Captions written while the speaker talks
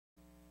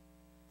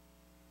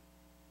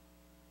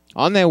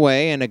on their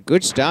way, and a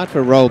good start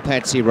for Roll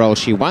Patsy Roll.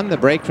 She won the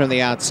break from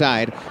the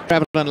outside.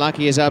 Travelin'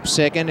 Lucky is up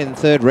second. In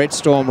third, Red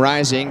Storm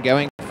Rising.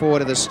 Going forward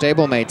to the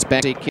stablemates,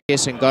 Batsy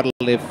Kiss and Gotta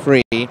Live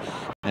Free.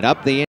 And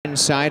up the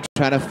inside,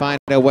 trying to find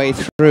her way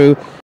through.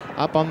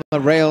 Up on the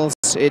rails,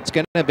 it's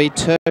going to be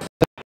Turf.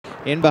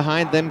 In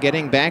behind them,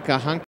 getting back, a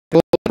hunk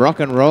bull, Rock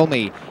and Roll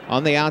Me.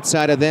 On the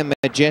outside of them,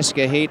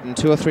 Majeska Heat, and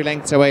 2 or 3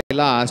 lengths away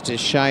last is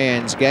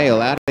Cheyenne's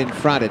Gale. Out in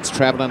front, it's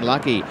Travelin'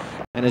 Lucky,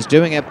 and is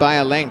doing it by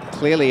a length,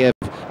 clearly, of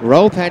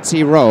Roll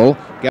Patsy Roll.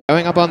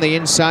 Going up on the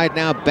inside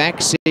now,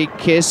 Backseat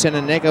Kiss, and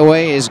a neck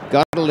away is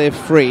Gotta Live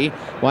Free.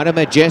 One of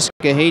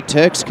Majeska Heat,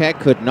 Turk's Cat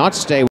could not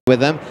stay with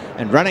them.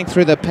 And running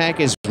through the pack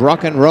is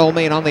Rock and Roll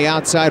Me, and on the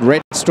outside,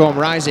 Red Storm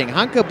Rising.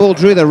 Hunker Bull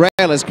drew the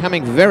rail, is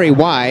coming very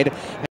wide.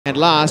 And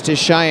last is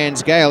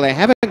Cheyenne's Gale. They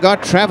haven't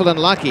got Travelin'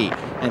 Lucky.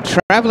 And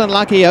Travelin'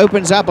 Lucky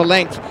opens up a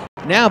length.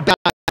 Now back.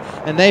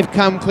 And they've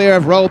come clear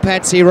of Roll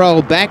Patsy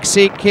Roll.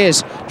 Backseat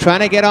Kiss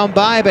trying to get on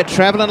by, but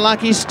Travelin'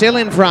 Lucky still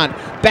in front.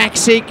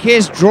 Backseat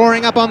Kiss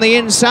drawing up on the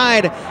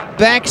inside.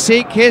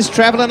 Backseat Kiss,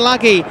 Travelin'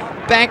 Lucky.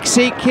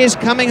 Backseat Kiss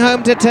coming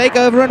home to take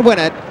over and win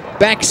it.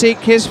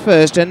 Backseat Kiss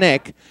first, a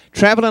neck.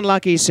 Travelin'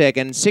 Lucky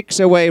second. 6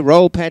 away,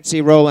 Roll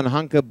Patsy Roll and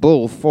Hunker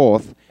Bull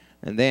fourth.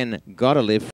 And then Gotta Live